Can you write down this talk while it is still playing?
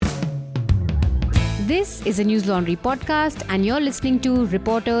This is a News Laundry podcast, and you're listening to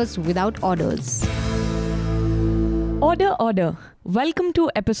Reporters Without Orders. Order, order. Welcome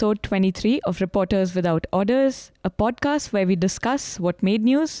to episode 23 of Reporters Without Orders, a podcast where we discuss what made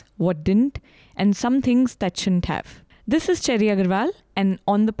news, what didn't, and some things that shouldn't have. This is Cherry Agarwal, and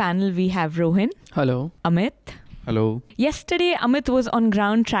on the panel we have Rohin. Hello. Amit. Hello. Yesterday, Amit was on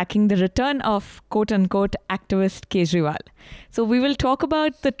ground tracking the return of quote-unquote activist Kejriwal. So we will talk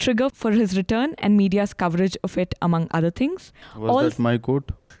about the trigger for his return and media's coverage of it, among other things. Was that my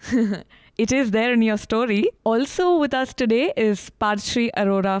quote? It is there in your story. Also with us today is Parthshri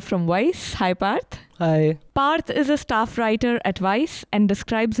Arora from Vice. Hi, Parth. Hi. Parth is a staff writer at Vice and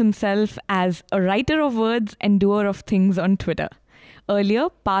describes himself as a writer of words and doer of things on Twitter. Earlier,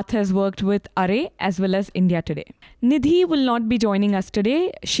 Parth has worked with Array as well as India Today. Nidhi will not be joining us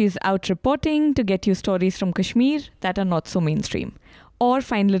today. She's out reporting to get you stories from Kashmir that are not so mainstream or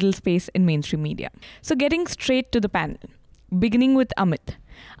find little space in mainstream media. So getting straight to the panel, beginning with Amit.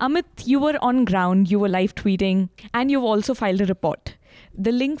 Amit, you were on ground, you were live tweeting, and you've also filed a report,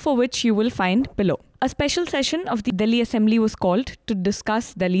 the link for which you will find below. A special session of the Delhi Assembly was called to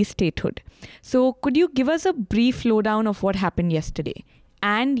discuss Delhi's statehood. So could you give us a brief lowdown of what happened yesterday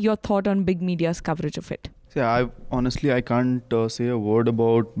and your thought on big media's coverage of it? Yeah, I can't say a word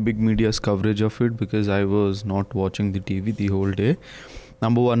about big media's coverage of it because I was not watching the TV the whole day.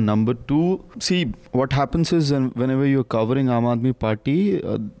 Number one. Number two, see, what happens is whenever you're covering Aam Aadmi Party,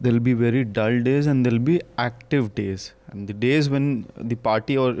 there'll be very dull days and there'll be active days. And the days when the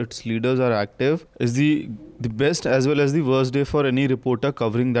party or its leaders are active is the best as well as the worst day for any reporter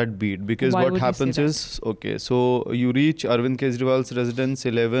covering that beat. Because Why what would happens you say is, okay, so you reach Arvind Kejriwal's residence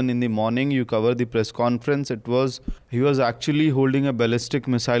 11 in the morning, you cover the press conference. He was actually holding a ballistic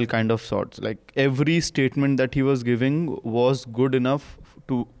missile kind of sorts. Like every statement that he was giving was good enough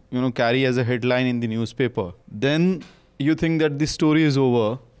to carry as a headline in the newspaper. Then you think that the story is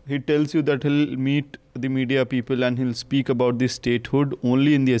over. He tells you that he'll meet the media people and he'll speak about the statehood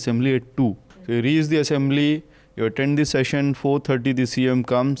only in the assembly at 2. So you reach the assembly, you attend the session, 4:30 the CM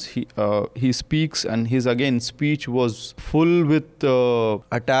comes, he speaks, and his speech was full with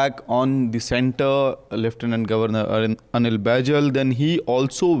attack on the center, Lieutenant Governor Anil Bajal. Then he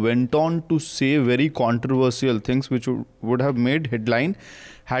also went on to say very controversial things which would have made headline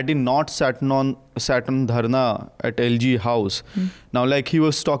had he not sat on dharna at LG House. Now, like he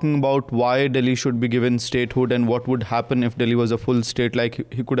was talking about why Delhi should be given statehood and what would happen if Delhi was a full state.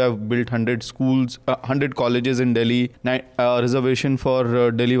 Like he could have built 100 schools, 100 colleges in Delhi, reservation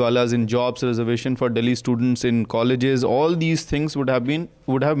for Delhi walas in jobs, reservation for Delhi students in colleges. All these things would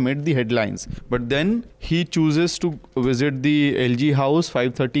have made the headlines. But then he chooses to visit the LG House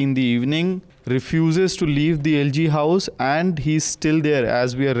 5:30 in the evening, refuses to leave the LG House, and he's still there.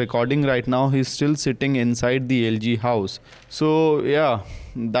 As we are recording right now, he's still sitting inside the LG House. So yeah,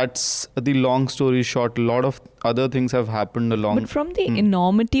 that's the long story short. A lot of other things have happened along. But from the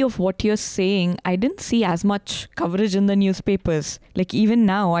enormity of what you're saying, I didn't see as much coverage in the newspapers. Like even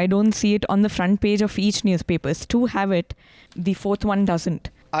now, I don't see it on the front page of each newspaper. Two have it, the fourth one doesn't.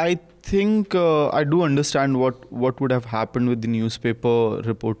 I think I do understand what would have happened with the newspaper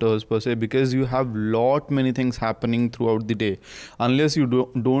reporters per se, because you have many things happening throughout the day. Unless you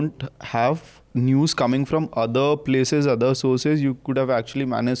don't have news coming from other places, other sources, you could have actually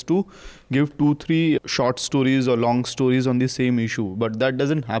managed to give 2-3 short stories or long stories on the same issue. But that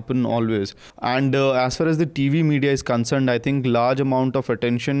doesn't happen always. And as far as the TV media is concerned, I think large amount of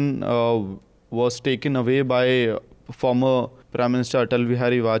attention was taken away by former Prime Minister Atal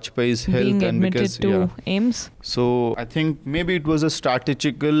Bihari Vajpayee's health, being and admitted because to AIMS. So I think maybe it was a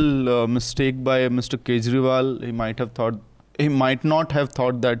strategical mistake by Mr. Kejriwal. He might not have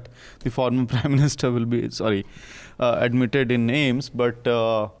thought that the former Prime Minister will be admitted in AIMS, but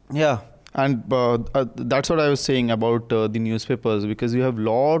and that's what I was saying about the newspapers, because you have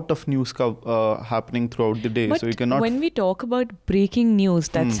lot of news happening throughout the day. But so you cannot. When we talk about breaking news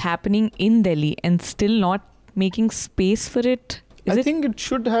that's happening in Delhi and still not making space for it, I think it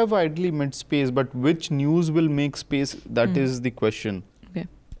should have ideally made space, but which news will make space? That is the question. Okay.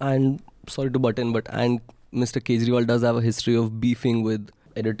 And sorry to butt in, and Mr. Kejriwal does have a history of beefing with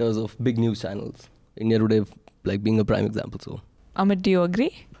editors of big news channels. India Today, like being a prime example. So, Amit, do you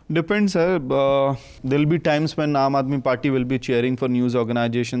agree? Depends, sir. There'll be times when Aam Aadmi Party will be cheering for news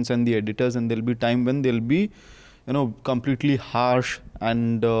organizations and the editors, and there'll be time when they'll be, completely harsh,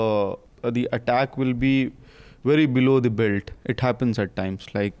 and the attack will be very below the belt. It happens at times.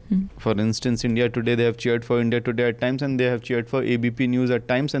 Like, for instance, India Today, they have cheered for India Today at times, and they have cheered for ABP News at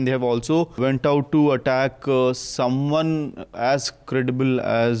times, and they have also went out to attack someone as credible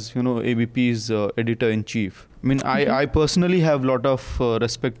as, ABP's editor-in-chief. I mean, I personally have a lot of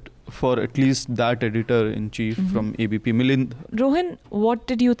respect for at least that editor-in-chief from ABP. Milind. Rohan, what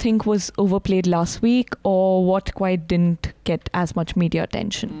did you think was overplayed last week, or what quite didn't get as much media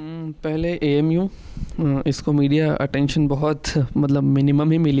attention? पहले AMU, इसको media attention बहुत मतलब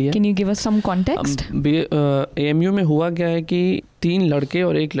minimum ही मिली है. Can you give us some context? AMU में हुआ क्या है कि 3 लड़के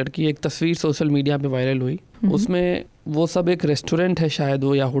और 1 लड़की, एक तस्वीर सोशल मीडिया पे वायरल हुई. उसमें वो सब एक रेस्टोरेंट है शायद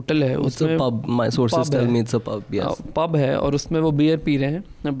वो, या होटल है, उसमें pub, my sources tell me it's a pub. Yes, pub है और उसमें वो बियर पी रहे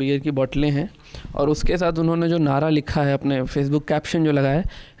हैं, बियर की बोतलें हैं, और उसके साथ उन्होंने जो नारा लिखा है अपने फेसबुक कैप्शन जो लगाया है,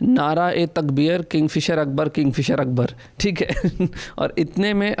 नारा ए तकबीर किंगफिशर अकबर, किंगफिशर अकबर. ठीक है. और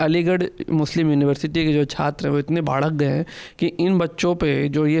इतने में अलीगढ़ मुस्लिम यूनिवर्सिटी के जो छात्र हैं वो इतने भड़क गए हैं कि इन बच्चों पे,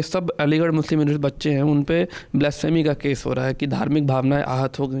 जो ये सब अलीगढ़ मुस्लिम यूनिवर्सिटी बच्चे हैं, उन पे ब्लास्फेमी का केस हो रहा है कि धार्मिक भावनाएं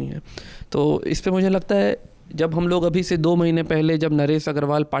आहत हो गई हैं. तो इस पे मुझे लगता है जब हम लोग अभी से 2 महीने पहले जब नरेश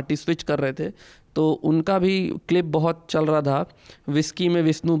अग्रवाल पार्टी स्विच कर रहे थे तो उनका भी क्लिप बहुत चल रहा था, विस्की में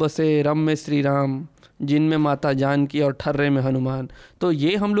विष्णु बसे, रम में श्री राम, जिन में माता जानकी और ठर्रे में हनुमान. तो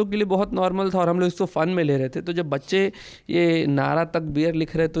ये हम लोग के लिए बहुत नॉर्मल था और हम लोग इसको फ़न में ले रहे थे. तो जब बच्चे ये नारा तक बियर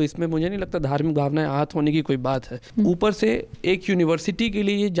लिख रहे तो इसमें मुझे नहीं लगता धार्मिक भावनाएं आहत होने की कोई बात है. ऊपर से एक यूनिवर्सिटी के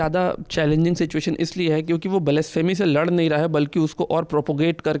लिए ये ज़्यादा चैलेंजिंग सिचुएशन इसलिए है क्योंकि वो ब्लास्फेमी से लड़ नहीं रहा है बल्कि उसको और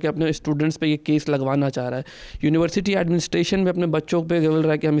प्रोपोगेट करके अपने स्टूडेंट्स पे ये केस लगवाना चाह रहा है. यूनिवर्सिटी एडमिनिस्ट्रेशन में अपने बच्चों पे बोल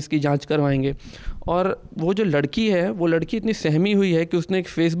रहा है कि हम इसकी जाँच करवाएंगे. और वो जो लड़की है, वो लड़की इतनी सहमी हुई है कि उसने एक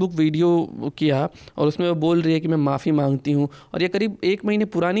फेसबुक वीडियो किया और उसमें वो बोल रही है कि मैं माफ़ी मांगती हूँ. और ये करीब 1 महीने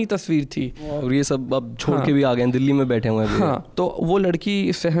पुरानी तस्वीर थी और ये सब अब छोड़ के भी आ गए हैं, दिल्ली में बैठे हुए हैं. हाँ, तो वो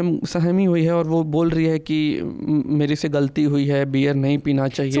लड़की सहमी हुई है और वो बोल रही है कि मेरे से गलती हुई है, बियर नहीं पीना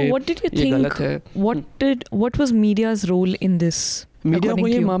चाहिए. So what did you ये think? गलत है. What was media's role in this? Media को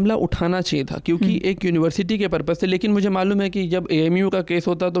ये मामला उठाना चाहिए था क्योंकि एक यूनिवर्सिटी के पर्पज़ से. लेकिन मुझे मालूम है कि जब AMU का केस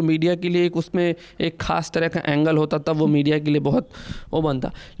होता तो मीडिया के लिए उसमें एक ख़ास तरह का एंगल होता, तब वो मीडिया के लिए बहुत वो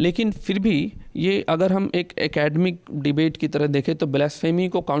बनता. लेकिन फिर भी ये अगर हम एक एकेडमिक डिबेट की तरह देखें तो ब्लास्फेमी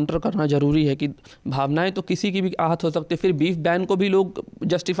को काउंटर करना ज़रूरी है कि भावनाएं तो किसी की भी आहत हो सकती है. फिर बीफ बैन को भी लोग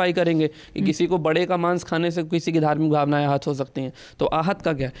जस्टिफाई करेंगे कि किसी को बड़े का मांस खाने से किसी की धार्मिक भावनाएं आहत हो सकती हैं, तो आहत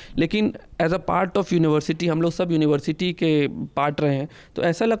का क्या है. लेकिन as a part of university, हम लोग सब यूनिवर्सिटी के पार्ट रहे हैं, तो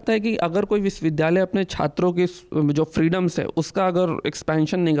ऐसा लगता है कि अगर कोई विश्वविद्यालय अपने छात्रों की जो फ्रीडम्स है उसका अगर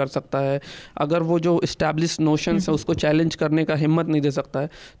एक्सपेंशन नहीं कर सकता है, अगर वो जो इस्टेब्लिश नोशंस है उसको चैलेंज करने का हिम्मत नहीं दे सकता है,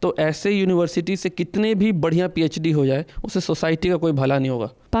 तो ऐसे यूनिवर्सिटी से कितने भी बढ़िया PhD हो जाए उससे सोसाइटी का कोई भला नहीं होगा.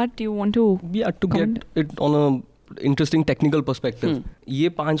 But you want to get it on a interesting technical perspective. ये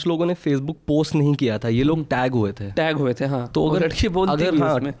 5 लोगों ने फेसबुक पोस्ट नहीं किया था, ये लोग टैग हुए थे. हाँ, तो अगर लड़की बोलती है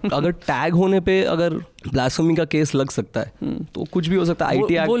अगर टैग होने पे अगर ब्लास्फेमी का केस लग सकता है तो कुछ भी हो सकता है.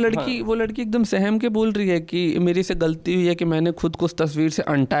 IT वो लड़की एकदम सहम के बोल रही है कि मेरी से गलती हुई है कि मैंने खुद को उस तस्वीर से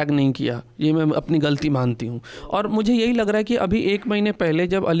अनटैग नहीं किया, ये मैं अपनी गलती मानती हूँ. और मुझे यही लग रहा है कि अभी 1 महीने पहले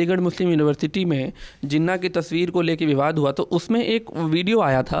जब अलीगढ़ मुस्लिम यूनिवर्सिटी में जिन्ना की तस्वीर को लेकर विवाद हुआ तो उसमें एक वीडियो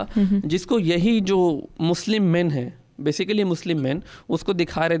आया था जिसको यही जो मुस्लिम मेन है, बेसिकली मुस्लिम मैन, उसको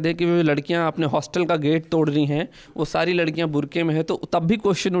दिखा रहे थे कि वो लड़कियां अपने हॉस्टल का गेट तोड़ रही हैं, वो सारी लड़कियां बुरके में हैं. तो तब भी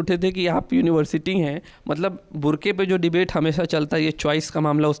क्वेश्चन उठे थे कि आप यूनिवर्सिटी हैं, मतलब बुरके पे जो डिबेट हमेशा चलता है, ये चॉइस का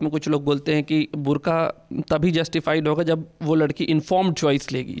मामला, उसमें कुछ लोग बोलते हैं कि बुरका तभी जस्टिफाइड होगा जब वो लड़की इन्फॉर्म्ड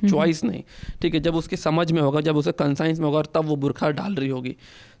चॉइस लेगी, चॉइस नहीं, ठीक है, जब उसकी समझ में होगा, जब उसे कंसाइंस में होगा, और तब वो बुरका डाल रही होगी.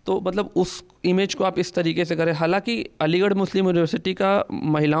 तो मतलब उस इमेज को आप इस तरीके से करें. हालांकि अलीगढ़ मुस्लिम यूनिवर्सिटी का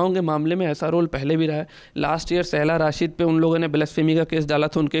महिलाओं के मामले में ऐसा रोल पहले भी रहा है. लास्ट ईयर सहला राशिद पे उन लोगों ने ब्लास्फेमी का केस डाला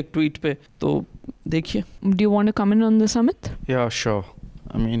था उनके एक ट्वीट पे. तो देखिए. Do you want to comment on this, Amit? Yeah, sure.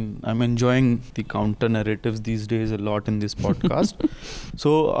 I mean, I'm enjoying the counter narratives these days a lot in this podcast.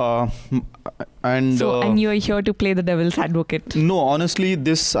 And you're here to play the devil's advocate. No, honestly,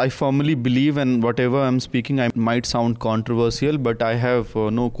 this I firmly believe, and whatever I'm speaking, I might sound controversial, but I have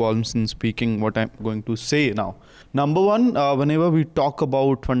no qualms in speaking what I'm going to say now. Number one, whenever we talk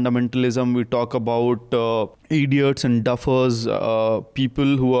about fundamentalism, we talk about idiots and duffers,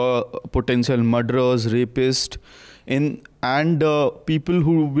 people who are potential murderers, rapists, and people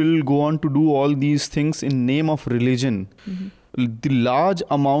who will go on to do all these things in name of religion. The large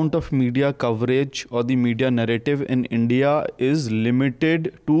amount of media coverage or the media narrative in India is limited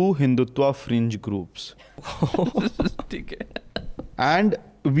to Hindutva fringe groups. And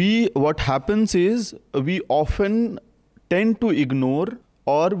what happens is we often tend to ignore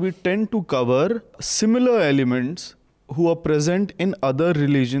or we tend to cover similar elements who are present in other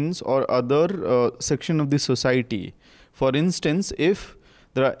religions or other section of the society. For instance, if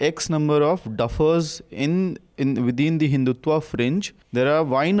there are X number of duffers in within the Hindutva fringe, there are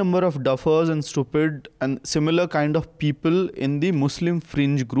Y number of duffers and stupid and similar kind of people in the Muslim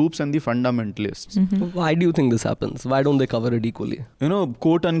fringe groups and the fundamentalists. Why do you think this happens? Why don't they cover it equally?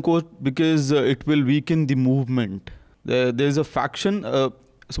 Quote unquote, because it will weaken the movement. There's a faction.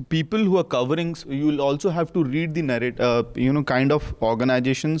 So people who are covering, you will also have to read the narrative, kind of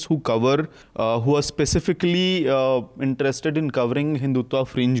organizations who cover, who are specifically interested in covering Hindutva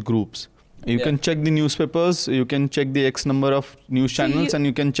fringe groups. You can check the newspapers, you can check the X number of news channels, and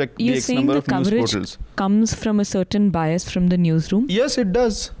you can check the X number of news portals. Comes from a certain bias from the newsroom? Yes, it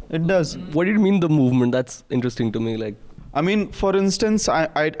does. It does. What do you mean the movement? That's interesting to me. For instance, I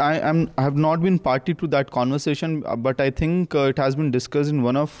have not been party to that conversation, but I think it has been discussed in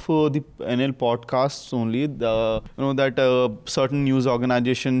one of the NL podcasts only. That certain news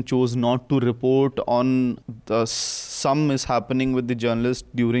organization chose not to report on some mishappening with the journalist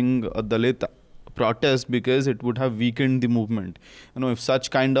during a Dalit protest because it would have weakened the movement. If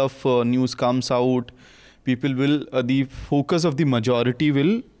such kind of news comes out, people will the focus of the majority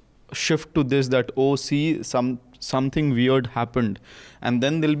will shift to this, that something weird happened, and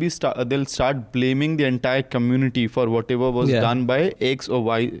then they'll start blaming the entire community for whatever was done by X or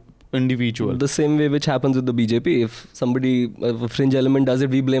Y individual. The same way which happens with the BJP. If a fringe element does it,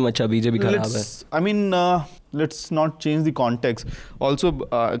 we blame BJP kharab hai. Let's not change the context. Also,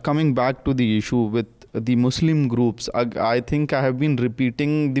 coming back to the issue with the Muslim groups, I think I have been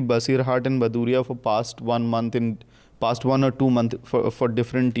repeating the Basirhat and Bhaduria for past 1 or 2 months for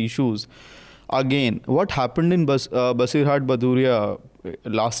different issues. Again, what happened in Basirhat Bhaduria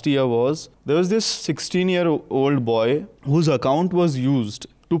last year was, there was this 16-year-old boy whose account was used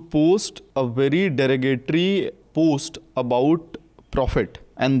to post a very derogatory post about Prophet.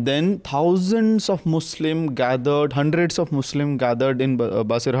 And then thousands of Muslims gathered, hundreds of Muslims gathered in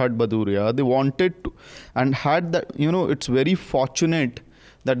Basirhat Bhaduria. They wanted to, and had that, it's very fortunate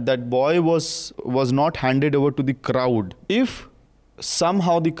that boy was not handed over to the crowd. If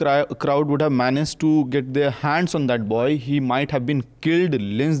somehow the crowd would have managed to get their hands on that boy, he might have been killed,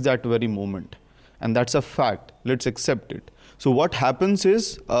 lynched that very moment. And that's a fact. Let's accept it. So what happens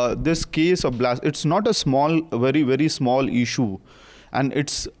is, this case of it's not a very, very small issue. And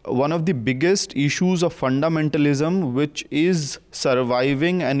it's one of the biggest issues of fundamentalism which is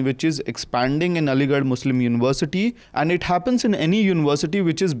surviving and which is expanding in Aligarh Muslim University. And it happens in any university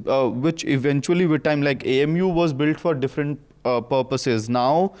which eventually with time, like AMU was built for different purposes.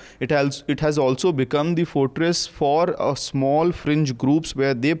 Now it has also become the fortress for small fringe groups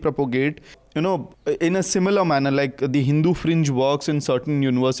where they propagate, in a similar manner, like the Hindu fringe works in certain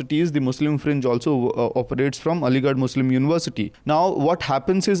universities, the Muslim fringe also operates from Aligarh Muslim University. Now what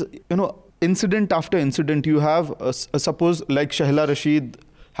happens is, incident after incident, you have suppose like Shahla Rashid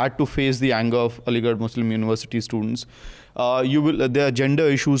had to face the anger of Aligarh Muslim University students. There are gender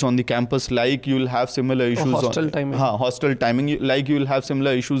issues on the campus, like you will have similar issues hostile timing, like you will have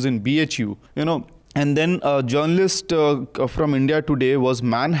similar issues in BHU, And then a journalist from India Today was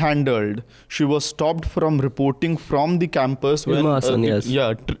manhandled. She was stopped from reporting from the campus when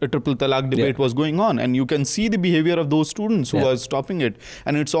triple talaq debate was going on. And you can see the behavior of those students who are stopping it.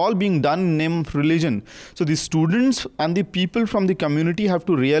 And it's all being done in the name of religion. So the students and the people from the community have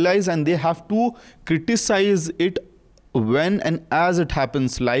to realize, and they have to criticize it when and as it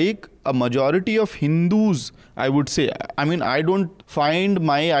happens. Like a majority of Hindus, I would say, I don't find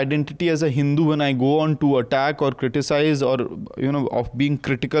my identity as a Hindu when I go on to attack or criticize or, of being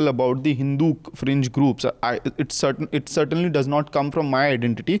critical about the Hindu fringe groups. It certainly does not come from my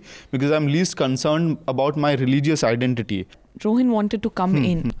identity, because I'm least concerned about my religious identity. Rohin wanted to come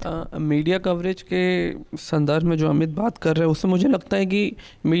in. Media coverage के संदर्भ में जो अमित बात कर रहे हैं, उससे मुझे लगता है कि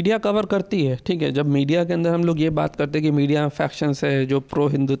मीडिया कवर करती है, ठीक है. जब मीडिया के अंदर हम लोग ये बात करते हैं कि मीडिया फैक्शंस है जो प्रो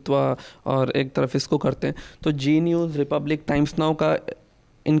हिंदुत्व और एक तरफ इसको करते हैं, तो जी न्यूज़, रिपब्लिक, टाइम्स नाउ का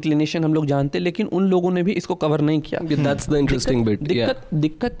इंक्लिनेशन हम लोग जानते हैं, लेकिन उन लोगों ने भी इसको कवर नहीं किया. That's the interesting bit.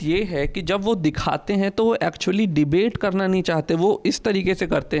 दिक्कत ये है कि जब वो दिखाते हैं तो वो एक्चुअली डिबेट करना नहीं चाहते. वो इस तरीके से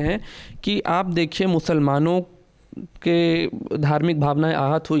करते हैं कि आप देखिए मुसलमानों के धार्मिक भावनाएं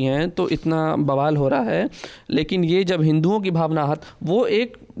आहत हुई हैं तो इतना बवाल हो रहा है, लेकिन ये जब हिंदुओं की भावना आहत, वो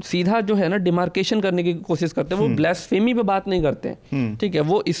एक सीधा जो है ना डिमार्केशन करने की कोशिश करते हैं, वो ब्लास्फेमी पे बात नहीं करते हैं, ठीक है,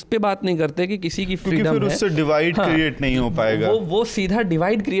 वो इस पे बात नहीं करते कि किसी की फ्रीडम है, उससे डिवाइड क्रिएट नहीं हो पाएगा, वो सीधा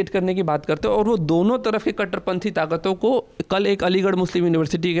डिवाइड क्रिएट करने की बात करते हैं। और वो दोनों तरफ की कट्टरपंथी ताकतों को, कल एक अलीगढ़ मुस्लिम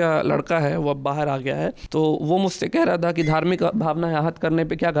यूनिवर्सिटी का लड़का है, वो अब बाहर आ गया है, तो वो मुझसे कह रहा था कि धार्मिक भावना आहत करने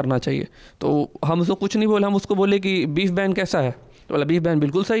पे क्या करना चाहिए। तो हम उसको कुछ नहीं बोले, हम उसको बोले कि बीफ बैन कैसा है, तो बोला बीफ बैन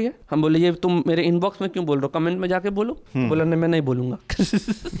बिल्कुल सही है। हम बोले ये तुम मेरे इनबॉक्स में क्यों बोल रहे हो, कमेंट में जाके बोलो। बोला नहीं मैं नहीं बोलूँगा।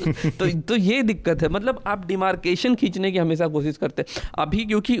 तो ये दिक्कत है, मतलब आप डिमार्केशन खींचने की हमेशा कोशिश करते हैं। अभी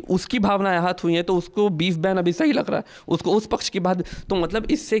क्योंकि उसकी भावना आहत हुई है तो उसको बीफ बैन अभी सही लग रहा है, उसको उस पक्ष की बात। तो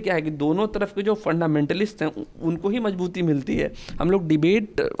मतलब इससे क्या है कि दोनों तरफ के जो फंडामेंटलिस्ट हैं उनको ही मजबूती मिलती है। हम लोग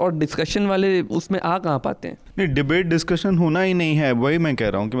डिबेट और डिस्कशन वाले उसमें आ कहाँ पाते हैं। नहीं, डिबेट डिस्कशन होना ही नहीं है, वही मैं कह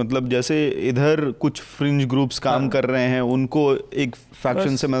रहा हूँ कि मतलब जैसे इधर कुछ फ्रिंज ग्रुप्स काम कर रहे हैं, उनको एक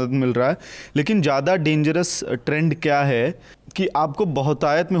फैक्शन से मदद मिल रहा है, लेकिन ज़्यादा डेंजरस ट्रेंड क्या है कि आपको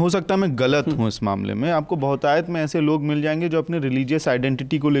बहुतायत में, हो सकता है मैं गलत हूँ इस मामले में, आपको बहुतायत में ऐसे लोग मिल जाएंगे जो अपने रिलीजियस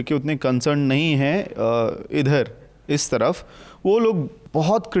आइडेंटिटी को लेके उतने कंसर्न नहीं हैं इधर इस तरफ, वो लोग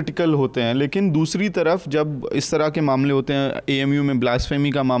बहुत क्रिटिकल होते हैं। लेकिन दूसरी तरफ जब इस तरह के मामले होते हैं, एएमयू में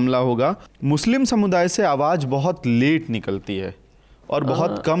ब्लास्फेमी का मामला होगा, मुस्लिम समुदाय से आवाज़ बहुत लेट निकलती है और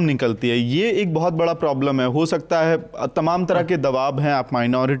बहुत कम निकलती है। ये एक बहुत बड़ा प्रॉब्लम है। हो सकता है तमाम तरह के दबाव हैं, आप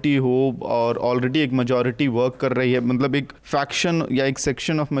माइनॉरिटी हो और ऑलरेडी एक मेजॉरिटी वर्क कर रही है, मतलब एक फैक्शन या एक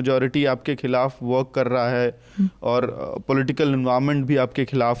सेक्शन ऑफ मेजॉरिटी आपके खिलाफ वर्क कर रहा है और पॉलिटिकल एनवायरनमेंट भी आपके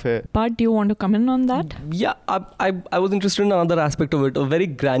खिलाफ है। But do you want to comment on that? Yeah, I was interested in another aspect of it. A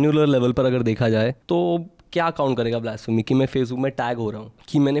very granular level पर अगर देखा जाए तो क्या काउंट करेगा ब्लास्फेमी, कि मैं फेसबुक में टैग हो रहा हूँ,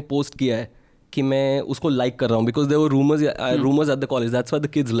 कि मैंने पोस्ट किया है, कि मैं उसको लाइक कर रहा हूँ, because there were rumours at the college, that's why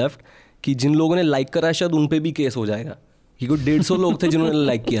the kids left, कि जिन लोगों ने लाइक करा है शायद उन पे भी केस हो जाएगा, कि कोई 150 लोग थे जिन्होंने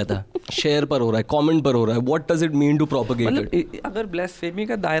लाइक किया था, शेयर पर हो रहा है, कमेंट पर हो रहा है। What does it mean to propagate it? अगर ब्लास्फेमी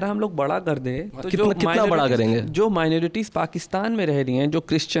का दायरा हम लोग बड़ा कर दें तो कितना बड़ा करेंगे? जो माइनॉरिटीज पाकिस्तान में रह रही हैं, जो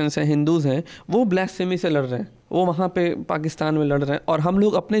क्रिश्चियंस हैं, हिंदूज हैं, वो ब्लास्फेमी से लड़ रहे हैं, वो वहाँ पे पाकिस्तान में लड़ रहे हैं, और हम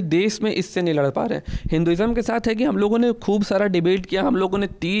लोग अपने देश में इससे नहीं लड़ पा रहे हैं। हिंदुज़म के साथ है कि हम लोगों ने खूब सारा डिबेट किया, हम लोगों ने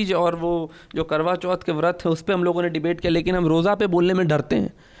तीज और वो जो करवा चौथ के व्रत है उस पर हम लोगों ने डिबेट किया, लेकिन हम रोज़ा पे बोलने में डरते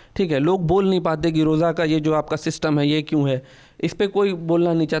हैं। ठीक है, लोग बोल नहीं पाते कि रोज़ा का ये जो आपका सिस्टम है ये क्यों है, इस पे कोई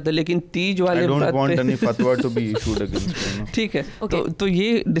बोलना नहीं चाहता, लेकिन तीज वाले ठीक है, okay. तो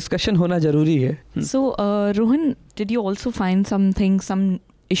ये डिस्कशन होना जरूरी है। So Rohan, did you also find something, some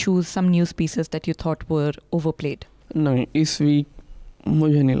issues, some news pieces that you thought were overplayed? नहीं, इस वीक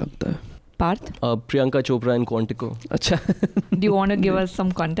मुझे नहीं लगता है। Parth? Priyanka Chopra and Quantico. अच्छा। Do you want to give us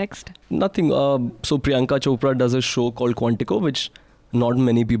some context? Nothing. So Priyanka Chopra does a show called Quantico, which not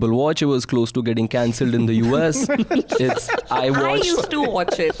many people watch. It was close to getting cancelled in the US. I used to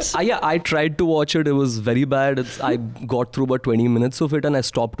watch it. Yeah, I tried to watch it. It was very bad. I got through about 20 minutes of it and I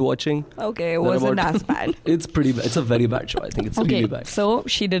stopped watching. Okay, it wasn't as bad. It's pretty bad. It's a very bad show. I think it's really bad. So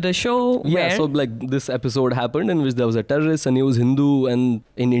she did a show where... Yeah, so like this episode happened in which there was a terrorist and he was Hindu, and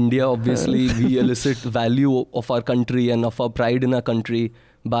in India, obviously, we elicit value of our country and of our pride in our country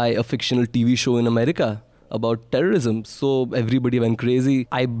by a fictional TV show in America about terrorism. So everybody went crazy.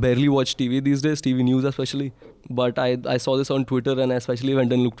 I barely watch TV these days, TV news especially. But I saw this on Twitter and I especially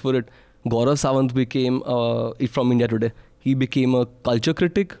went and looked for it. Gaurav Sawant became, from India Today, he became a culture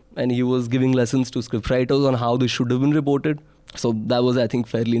critic and he was giving lessons to scriptwriters on how this should have been reported. So that was, I think,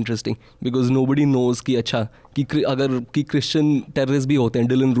 fairly interesting because nobody knows कि अच्छा कि अगर कि Christian terrorist भी होते हैं,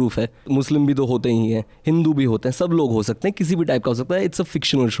 Dylan roof है, मुस्लिम भी तो होते ही हैं, हिंदू भी होते हैं, सब लोग हो सकते हैं, किसी भी टाइप का हो सकता है। It's a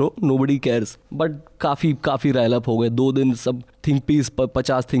fictional show, nobody cares. But काफ़ी राइल अप हो गए, 2 दिन सब think piece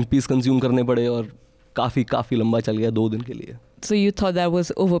 50 think piece consume करने पड़े और काफ़ी लंबा चल गया 2 दिन के लिए। So you thought that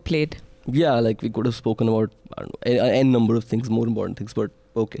was overplayed? Yeah, like we could have spoken about, I don't know, n number of things, more important things, but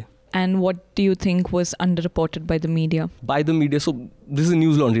okay. And what do you think was underreported by the media? By the media, so this is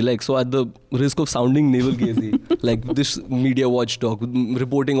news laundry, like, so at the risk of sounding navel-gazing, like this media watchdog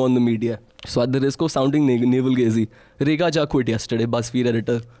reporting on the media. So at the risk of sounding navel-gazing, Rekha Jha quit yesterday, BuzzFeed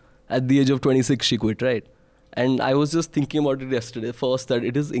editor. At the age of 26, she quit, right? And I was just thinking about it yesterday. First, that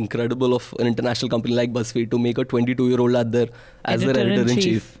it is incredible of an international company like BuzzFeed to make a 22-year-old as their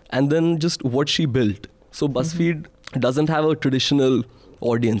editor-in-chief. And then just what she built. So BuzzFeed doesn't have a traditional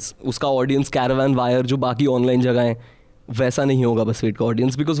audience, उसका audience Caravan wire जो बाकी online जगह हैं वैसा नहीं होगा BuzzFeed का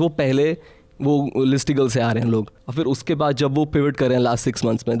audience, because वो पहले वो लिस्टिकल से आ रहे हैं लोग, और फिर उसके बाद जब वो पिवट कर रहे हैं लास्ट 6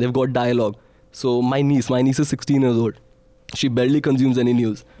 months में, देव got dialogue. So my gneiss is 16 years old, She barely consumes any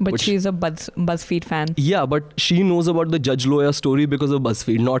news. But she's a BuzzFeed fan. Yeah, but she knows about the Judge Lawyer story because of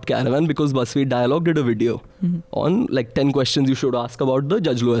BuzzFeed, not Caravan, because BuzzFeed Dialogue did a video on like 10 questions you should ask about the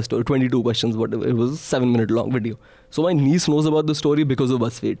Judge Lawyer story, 22 questions, whatever. It was a 7-minute long video. So my niece knows about the story because of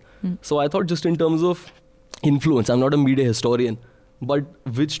BuzzFeed. So I thought just in terms of influence, I'm not a media historian, but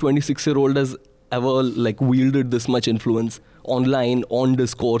which 26-year-old has ever like wielded this much influence online, on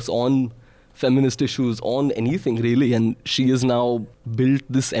discourse, on feminist issues, on anything really, and she has now built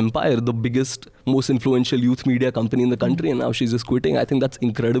this empire, the biggest, most influential youth media company in the country, and now she's just quitting. I think that's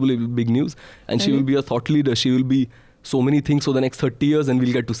incredibly big news, and she will be a thought leader. She will be so many things for the next 30 years, and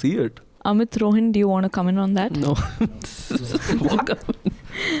we'll get to see it. Amit, Rohan, do you want to comment on that? No.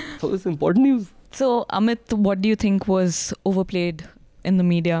 So it's important news. So Amit, what do you think was overplayed in the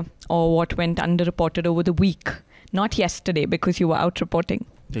media, or what went underreported over the week? Not yesterday, because you were out reporting.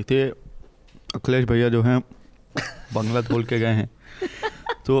 देखते अखिलेश भैया जो हैं बंगला खोल के गए हैं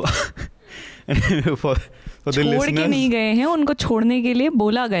तो for the छोड़ listeners, के नहीं गए हैं, उनको छोड़ने के लिए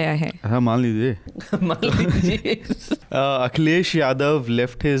बोला गया है. हाँ मान लीजिए. Akhilesh Yadav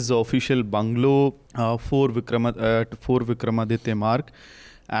left his official bungalow for Vikramaditya Marg,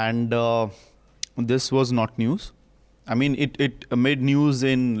 and this was not news. I mean, it made news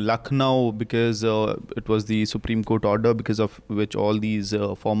in Lucknow because it was the Supreme Court order because of which all these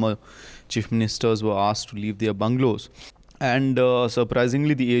former chief ministers were asked to leave their bungalows. And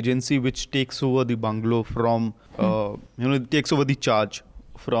surprisingly, the agency which takes over the bungalow from, takes over the charge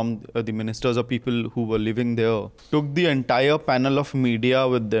from the ministers or people who were living there, took the entire panel of media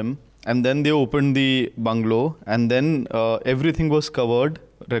with them, and then they opened the bungalow, and then everything was covered,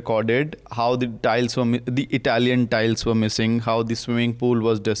 recorded, how the the Italian tiles were missing, how the swimming pool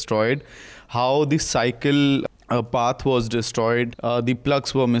was destroyed, how the cycle path was destroyed, the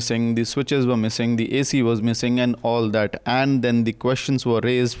plugs were missing, the switches were missing, the AC was missing, and all that. And then the questions were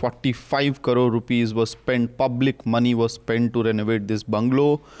raised. 45 crore rupees was spent, public money was spent to renovate this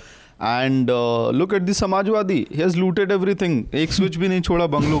bungalow. And look at the Samajwadi, he has looted everything. Ek switch bhi nahi choda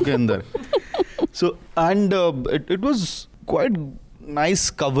bungalow ke andar. So, and it was quite nice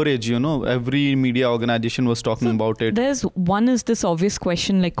coverage, every media organization was talking about it. There's one is this obvious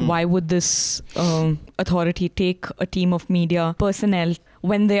question, like why would this authority take a team of media personnel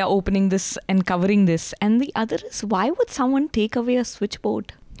when they are opening this and covering this? And the other is, why would someone take away a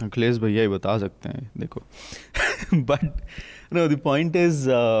switchboard? Akhilesh भैया ही बता सकते हैं, देखो. But the point is,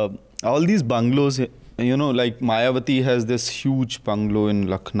 all these bungalows, like Mayawati has this huge bungalow in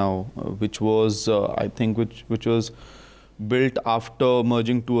Lucknow, which was, I think, which was built after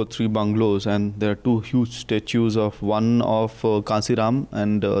merging 2 or 3 bungalows, and there are 2 huge statues of one of Kansiram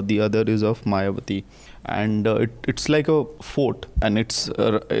and the other is of Mayawati, and it's like a fort, and it's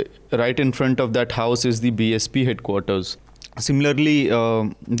right in front of that house is the BSP headquarters. Similarly,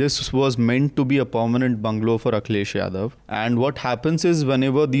 this was meant to be a permanent bungalow for Akhilesh Yadav, and what happens is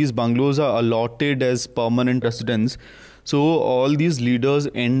whenever these bungalows are allotted as permanent residence, so all these leaders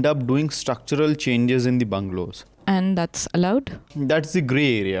end up doing structural changes in the bungalows. And that's allowed? That's the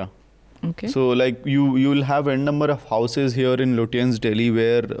grey area. Okay. So like you will have a number of houses here in Lutyens, Delhi,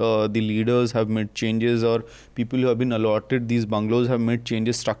 where the leaders have made changes, or people who have been allotted these bungalows have made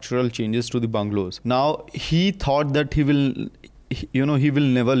changes, structural changes to the bungalows. Now he thought that he will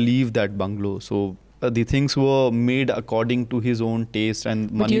never leave that bungalow. So the things were made according to his own taste,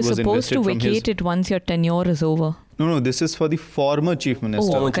 and money was invested from his... But you're supposed to vacate it once your tenure is over. No, this is for the former chief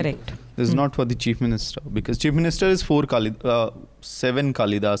minister. Oh, correct. This is not for the chief minister, because chief minister is 7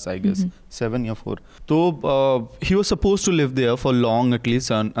 Kalidas, I guess. 7 or 4. So he was supposed to live there for long at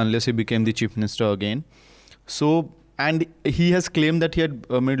least, unless he became the chief minister again. So, and he has claimed that he had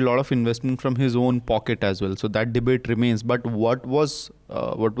made a lot of investment from his own pocket as well. So that debate remains. But what was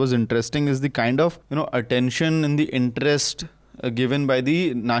interesting is the kind of attention and the interest given by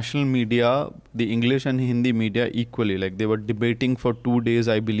the national media, the English and Hindi media equally. Like they were debating for 2 days,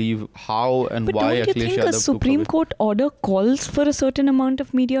 I believe, how and but why Akhilesh Yadav took away. But don't you think a Supreme Court order calls for a certain amount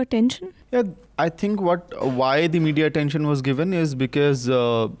of media attention? Yeah, I think why the media attention was given is because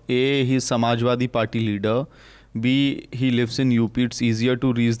A, he's Samajwadi Party leader. B, he lives in UP, it's easier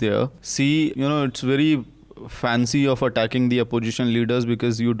to reach there. C, it's very fancy of attacking the opposition leaders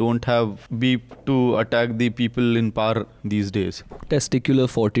because you don't have beep to attack the people in power these days. Testicular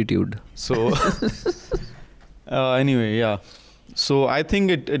fortitude. So anyway, yeah. So I think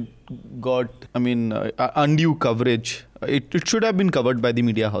it got, undue coverage. It should have been covered by the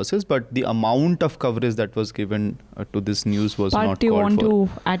media houses, but the amount of coverage that was given to this news was not called for. Do you want to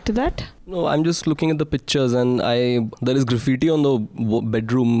add to that? No, I'm just looking at the pictures, and there is graffiti on the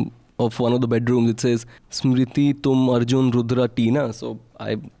bedroom of one of the bedrooms, it says Smriti Tum Arjun Rudra Tina. So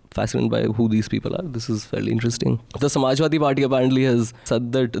I'm fascinated by who these people are. This is fairly interesting. The Samajwadi Party apparently has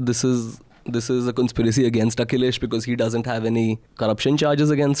said that this is a conspiracy against Akhilesh because he doesn't have any corruption charges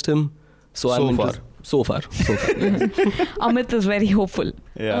against him. So far. Amit is very hopeful.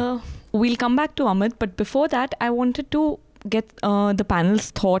 Yeah. We'll come back to Amit, but before that, I wanted to get the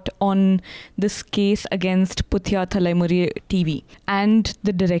panel's thought on this case against Puthia Thalaimuri TV and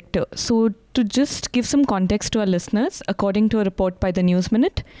the director. So to just give some context to our listeners, according to a report by the News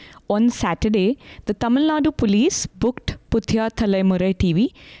Minute, on Saturday, the Tamil Nadu police booked Puthia Thalaimuri TV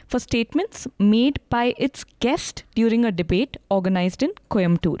for statements made by its guest during a debate organized in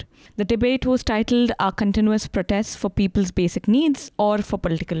Coimbatore. The debate was titled "Our Continuous Protests for People's Basic Needs or for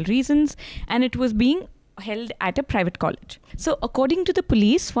Political Reasons," and it was being held at a private college. So according to the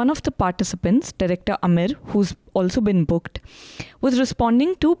police, one of the participants, Director Amir, who's also been booked, was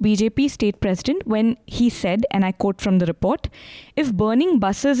responding to BJP state president when he said, and I quote from the report, "If burning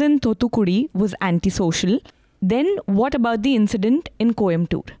buses in Thothukudi was antisocial, then what about the incident in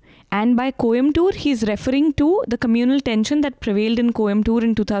Coimbatore?" And by Coimbatore, he's referring to the communal tension that prevailed in Coimbatore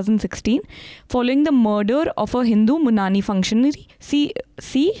in 2016 following the murder of a Hindu Munani functionary, C.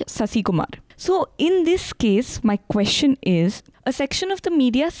 Sasi Kumar. So in this case, my question is, a section of the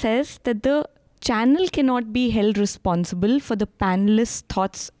media says that the channel cannot be held responsible for the panelists'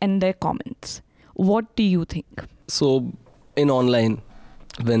 thoughts and their comments. What do you think? So in online,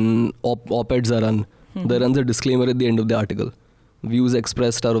 when op-eds are run, there runs a disclaimer at the end of the article. Views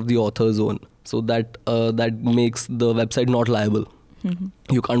expressed are of the author's own. So that makes the website not liable.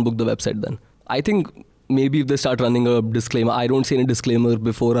 You can't book the website then. I think maybe if they start running a disclaimer, I don't see any disclaimer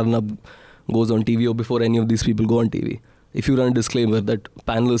before Arnab goes on TV or before any of these people go on TV. If you run a disclaimer that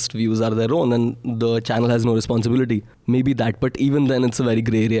panelist views are their own and the channel has no responsibility, maybe that. But even then, it's a very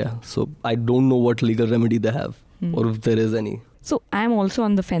grey area. So I don't know what legal remedy they have or if there is any. So I'm also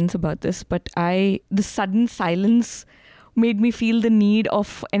on the fence about this, but the sudden silence made me feel the need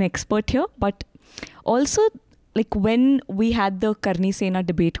of an expert here. But also, like when we had the Karni Sena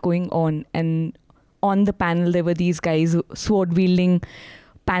debate going on, and on the panel there were these guys, sword wielding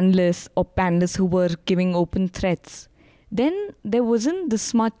panelists who were giving open threats, then there wasn't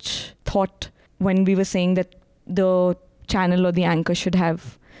this much thought when we were saying that the channel or the anchor should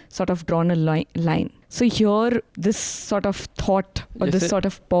have sort of drawn a line. So here, this sort of thought or this sort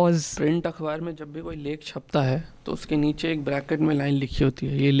of pause. Print अखबार में जब भी कोई लेख छपता है तो उसके नीचे एक ब्रैकेट में लाइन लिखी होती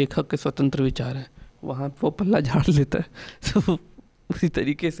है, ये लेखक के स्वतंत्र विचार है, वहाँ वो पल्ला झाड़ लेता है. तो उसी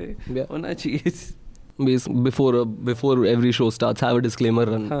तरीके से होना चाहिए. Before every show starts, have a disclaimer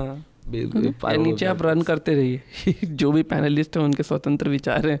run. हाँ, नीचे आप रन करते रहिए. जो भी पैनलिस्ट हैं उनके स्वतंत्र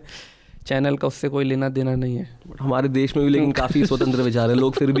विचार हैं, चैनल का उससे कोई लेना देना नहीं है. हमारे देश में भी लेकिन काफी स्वतंत्र विचार है,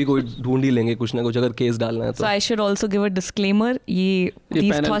 लोग फिर भी कोई ढूंढ ही लेंगे कुछ ना कुछ अगर केस डालना है तो. So I should also give a discllaimer.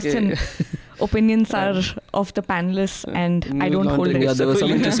 These thoughts and opinions are of the panelists and I don't hold it. Yeah, there were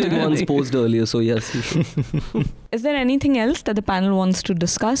some interesting ones posed earlier, so yes. Is there anything else that the panel wants to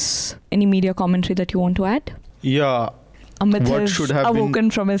discuss? Any media commentary that you want to add? Yeah. Amit has awoken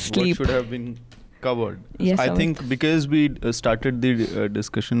from his sleep. What should have been covered? Yes, I Amit. think because we started the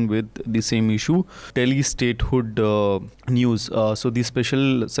discussion with the same issue, Delhi statehood news. So the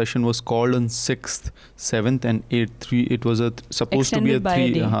special session was called on 6th, 7th and 8th. It was supposed to be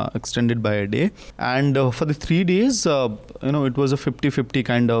extended by a day. And for the 3 days, it was a 50-50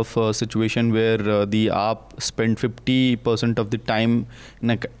 kind of situation where the AAP spent 50% of the time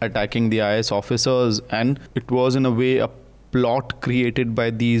in attacking the IS officers, and it was in a way a plot created by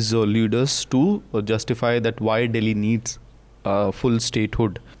these leaders to justify that why Delhi needs full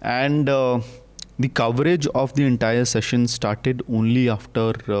statehood. And the coverage of the entire session started only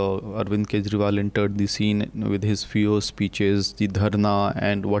after Arvind Kejriwal entered the scene with his fierce speeches, the dharna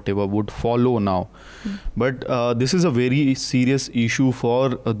and whatever would follow now. But this is a very serious issue for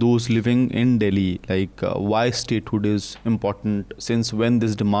those living in Delhi, like why statehood is important, since when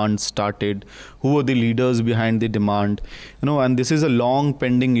this demand started, who were the leaders behind the demand, and this is a long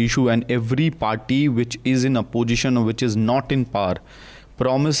pending issue, and every party which is in opposition or which is not in power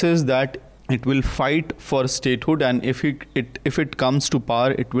promises that it will fight for statehood, and if it comes to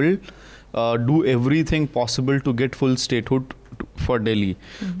power, it will do everything possible to get full statehood for Delhi.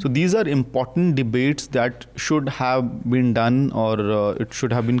 So these are important debates that should have been done, or it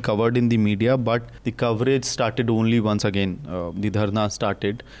should have been covered in the media, but the coverage started only once again. The dharna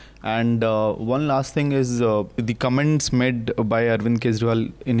started, And one last thing is the comments made by Arvind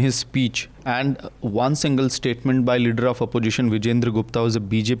Kejriwal in his speech, and one single statement by leader of opposition Vijendra Gupta, who is a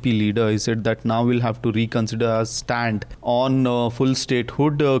BJP leader. He said that now we'll have to reconsider our stand on full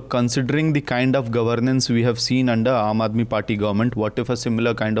statehood, considering the kind of governance we have seen under Aam Aadmi Party government. What if a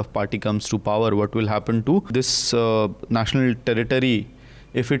similar kind of party comes to power? What will happen to this national territory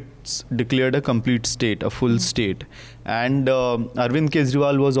if it's declared a complete state, a full state? And Arvind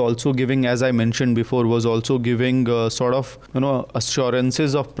Kejriwal was also giving, as I mentioned before, was also giving sort of,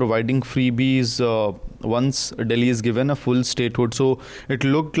 assurances of providing freebies once Delhi is given a full statehood. So it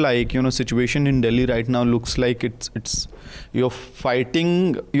looked like, situation in Delhi right now looks like it's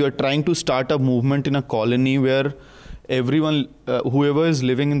you're trying to start a movement in a colony where everyone, whoever is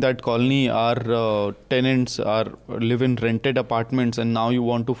living in that colony are tenants, live in rented apartments, and now you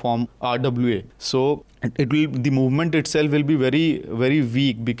want to form RWA. So the movement itself will be very, very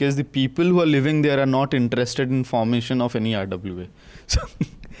weak, because the people who are living there are not interested in formation of any RWA. So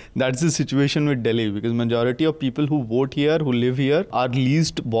that's the situation with Delhi, because majority of people who vote here, who live here, are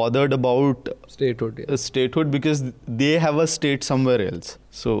least bothered about statehood because they have a state somewhere else.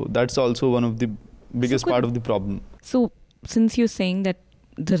 So that's also one of the biggest part of the problem. So, since you're saying that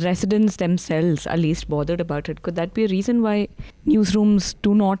the residents themselves are least bothered about it, could that be a reason why newsrooms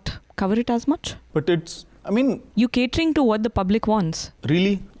do not cover it as much? But you're catering to what the public wants.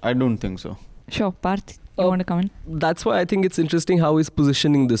 Really? I don't think so. Sure, Parth, you want to comment? That's why I think it's interesting how he's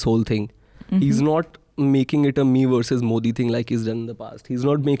positioning this whole thing. Mm-hmm. He's not making it a me versus Modi thing like he's done in the past. He's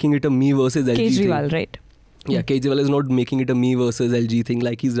not making it a me versus LG Kejriwal, thing. right? Yeah, Kejriwal is not making it a me versus LG thing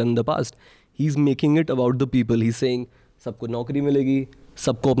like he's done in the past. He's making it about the people. He's saying, सबको नौकरी मिलेगी,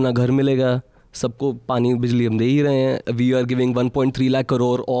 सबको अपना घर मिलेगा, सबको पानी बिजली हम दे ही रहे हैं. We are giving 1.3 lakh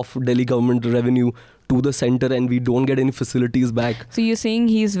crore of Delhi government revenue to the center, and we don't get any facilities back. So you're saying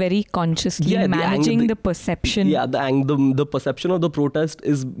he's very consciously managing the perception. Yeah, the perception of the protest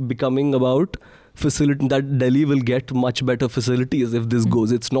is becoming about facility, that Delhi will get much better facilities if this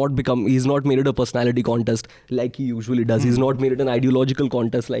goes. He's not made it a personality contest like he usually does. He's not made it an ideological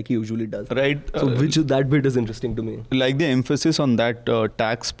contest like he usually does. Right. So that bit is interesting to me. Like the emphasis on that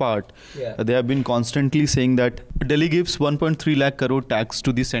tax part, they have been constantly saying that Delhi gives 1.3 lakh crore tax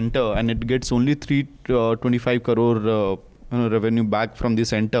to the center, and it gets only 325 crore revenue back from the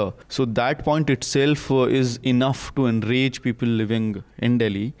center. So that point itself is enough to enrage people living in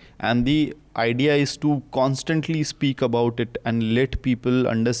Delhi, and the idea is to constantly speak about it and let people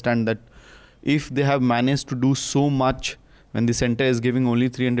understand that if they have managed to do so much when the center is giving only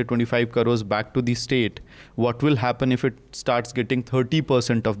 325 crores back to the state, what will happen if it starts getting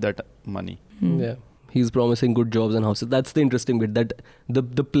 30% of that money? Yeah. He's promising good jobs and houses. That's the interesting bit, that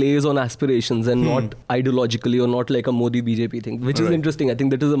the plays on aspirations and not ideologically, or not like a Modi BJP thing, which is interesting. I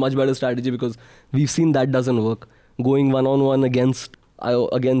think that is a much better strategy, because we've seen that doesn't work. Going one-on-one against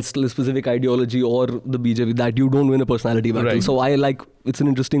a specific ideology or the BJP, that you don't win a personality battle. Right. So it's an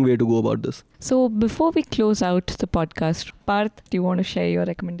interesting way to go about this. So before we close out the podcast, Parth, do you want to share your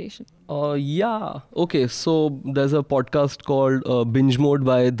recommendation? Yeah. Okay, so there's a podcast called Binge Mode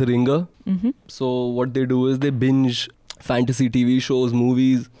by The Ringer. Mm-hmm. So what they do is they binge fantasy TV shows,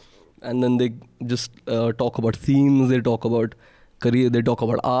 movies, and then they just talk about themes, they talk about career, they talk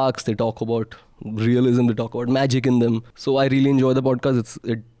about arcs, they talk about realism, they talk about magic in them. So I really enjoy the podcast.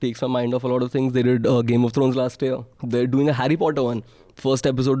 It takes my mind off a lot of things. They did Game of Thrones last year. They're doing a Harry Potter one. First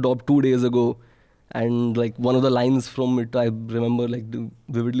episode dropped 2 days ago, and like one of the lines from it I remember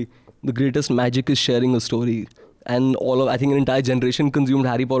vividly. The greatest magic is sharing a story. And I think an entire generation consumed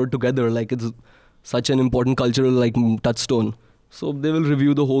Harry Potter together. Like, it's such an important cultural touchstone. So they will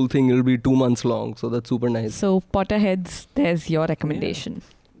review the whole thing. It'll be 2 months long. So that's super nice. So Potterheads, there's your recommendation.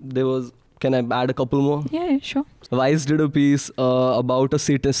 Yeah. Can I add a couple more? Yeah, sure. Vice did a piece about a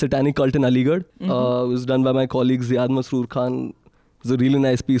satanic cult in Aligarh. It was done by my colleague Ziad Masroor Khan. It was a really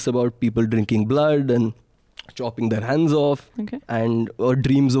nice piece about people drinking blood and chopping their hands off, and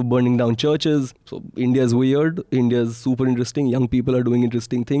dreams of burning down churches. So India's weird. India's super interesting. Young people are doing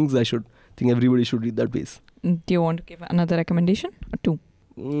interesting things. I think everybody should read that piece. Do you want to give another recommendation or two?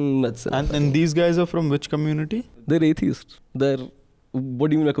 That's it. And these guys are from which community? They're atheists. What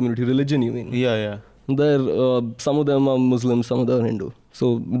do you mean a community? Religion, you mean? Yeah. They're some of them are Muslim, some of them are Hindu.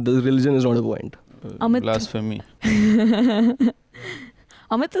 So the religion is not a point. Amit. Blasphemy.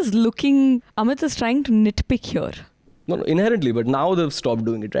 Amit is trying to nitpick here. No, inherently, but now they've stopped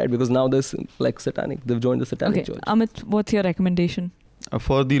doing it, right? Because now there's satanic. They've joined the satanic church. Amit, what's your recommendation?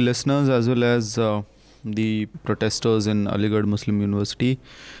 For the listeners as well as the protesters in Aligarh Muslim University,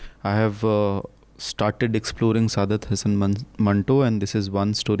 I have started exploring Saadat Hasan Manto, and this is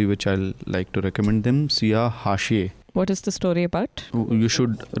one story which I'll like to recommend them, Siyah Hashiye. What is the story about? You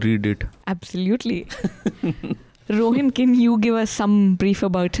should read it. Absolutely. Rohin, can you give us some brief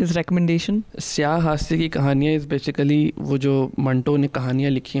about his recommendation? स्याह हास्य की कहानियाँ इस basically वो जो मंटो ने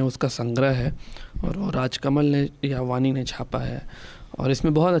कहानियाँ लिखी हैं उसका संग्रह है, और वो राजकमल ने या वानी ने छापा है, और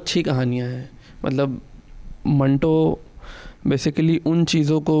इसमें बहुत अच्छी कहानियाँ हैं. मतलब मंटो बेसिकली उन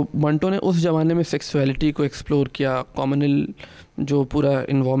चीज़ों को, मंटो ने उस ज़माने में सेक्सुअलिटी को एक्सप्लोर किया. कॉमनल जो पूरा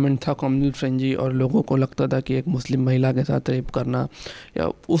इन्वॉल्वमेंट था, कॉमनल फ्रेंजी, और लोगों को लगता था कि एक मुस्लिम महिला के साथ रेप करना या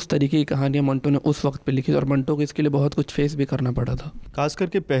उस तरीके की कहानियाँ मंटो ने उस वक्त पे लिखी, और मंटो को इसके लिए बहुत कुछ फेस भी करना पड़ा था. खास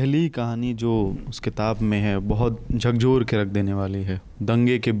करके पहली कहानी जो उस किताब में है बहुत झकझोर के रख देने वाली है.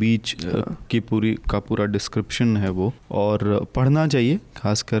 दंगे के बीच की पूरा डिस्क्रिप्शन है वो, और पढ़ना चाहिए.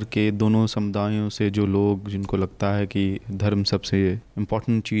 खास करके दोनों समुदायों से जो लोग, जिनको लगता है कि धर्म सबसे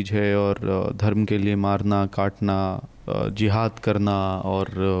इम्पोर्टेंट चीज़ है और धर्म के लिए मारना काटना, जिहाद करना और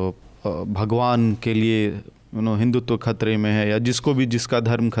भगवान के लिए हिंदुत्व खतरे में है, या जिसको भी जिसका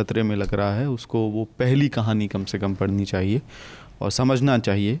धर्म खतरे में लग रहा है उसको वो पहली कहानी कम से कम पढ़नी चाहिए और समझना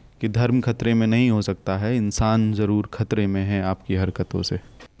चाहिए कि धर्म खतरे में नहीं हो सकता है, इंसान ज़रूर खतरे में है आपकी हरकतों से.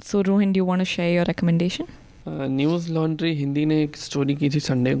 So Rohin, do you want to share your recommendation? Newslaundry Hindi ने एक स्टोरी की थी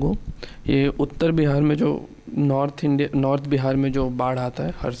संडे को. ये उत्तर बिहार में जो नॉर्थ बिहार में जो बाढ़ आता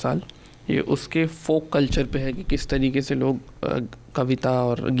है हर साल, ये उसके फोक कल्चर पे है कि किस तरीके से लोग कविता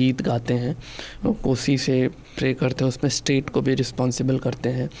और गीत गाते हैं, कोसी से प्रे करते हैं, उसमें स्टेट को भी रिस्पॉन्सिबल करते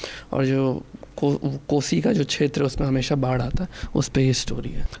हैं, और जो कोसी का जो क्षेत्र है उसमें हमेशा बाढ़ आता है, उस पे ये स्टोरी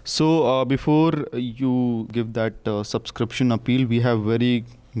है. So before you give that subscription appeal, we have very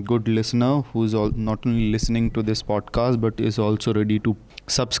good listener who is not only listening to this podcast but is also ready to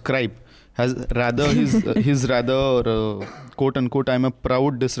subscribe. He's rather quote unquote, I'm a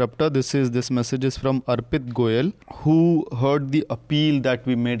proud disruptor. This message is from Arpit Goyal, who heard the appeal that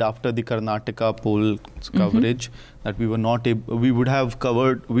we made after the Karnataka poll coverage, that we were not able, we would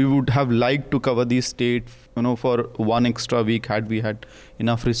have liked to cover the state, for one extra week had we had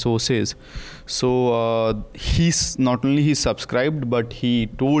enough resources. So he's not only he subscribed, but he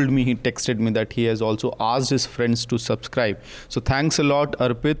texted me that he has also asked his friends to subscribe. So thanks a lot,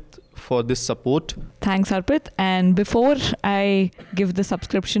 Arpit, for this support. Thanks, Arpit. And before I give the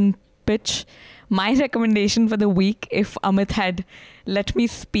subscription pitch, my recommendation for the week, if Amit had let me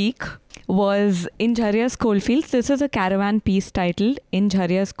speak, was In Jharia's Coalfields. This is a caravan piece titled In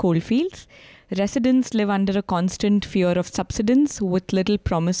Jharia's Coalfields. Residents live under a constant fear of subsidence with little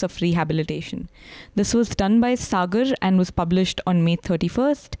promise of rehabilitation. This was done by Sagar and was published on May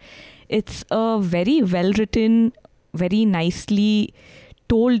 31st. It's a very well-written, very nicely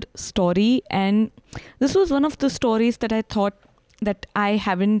told story, and this was one of the stories that I thought that I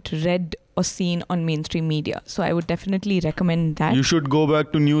haven't read or seen on mainstream media. So I would definitely recommend that. You should go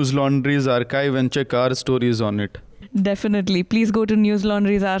back to News Laundry's archive and check our stories on it. Definitely. Please go to News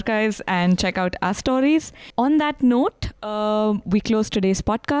Laundry's archives and check out our stories. On that note, we close today's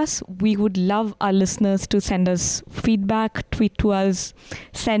podcast. We would love our listeners to send us feedback, tweet to us,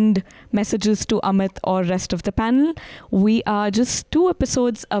 send messages to Amit or rest of the panel. We are just 2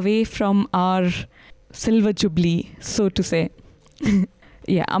 episodes away from our silver jubilee, so to say.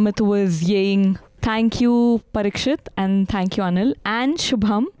 Yeah, Amit was yaying. Thank you, Parikshit, and thank you, Anil, and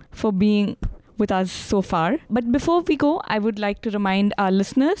Shubham for being with us so far. But before we go, I would like to remind our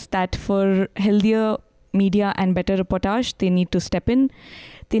listeners that for healthier media and better reportage, they need to step in.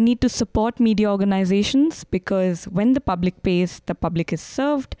 They need to support media organizations, because when the public pays, the public is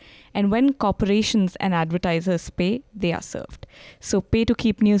served. And when corporations and advertisers pay, they are served. So pay to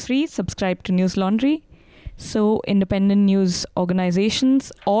keep news free, subscribe to News Laundry. So independent news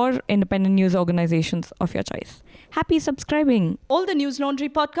organizations or independent news organizations of your choice. Happy subscribing. All the News Laundry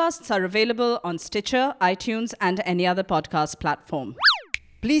podcasts are available on Stitcher, iTunes, and any other podcast platform.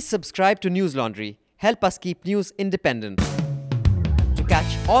 Please subscribe to News Laundry. Help us keep news independent. To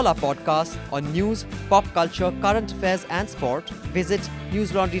catch all our podcasts on news, pop culture, current affairs, and sport, visit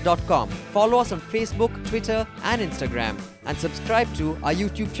newslaundry.com. Follow us on Facebook, Twitter, and Instagram, and subscribe to our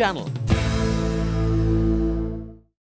YouTube channel.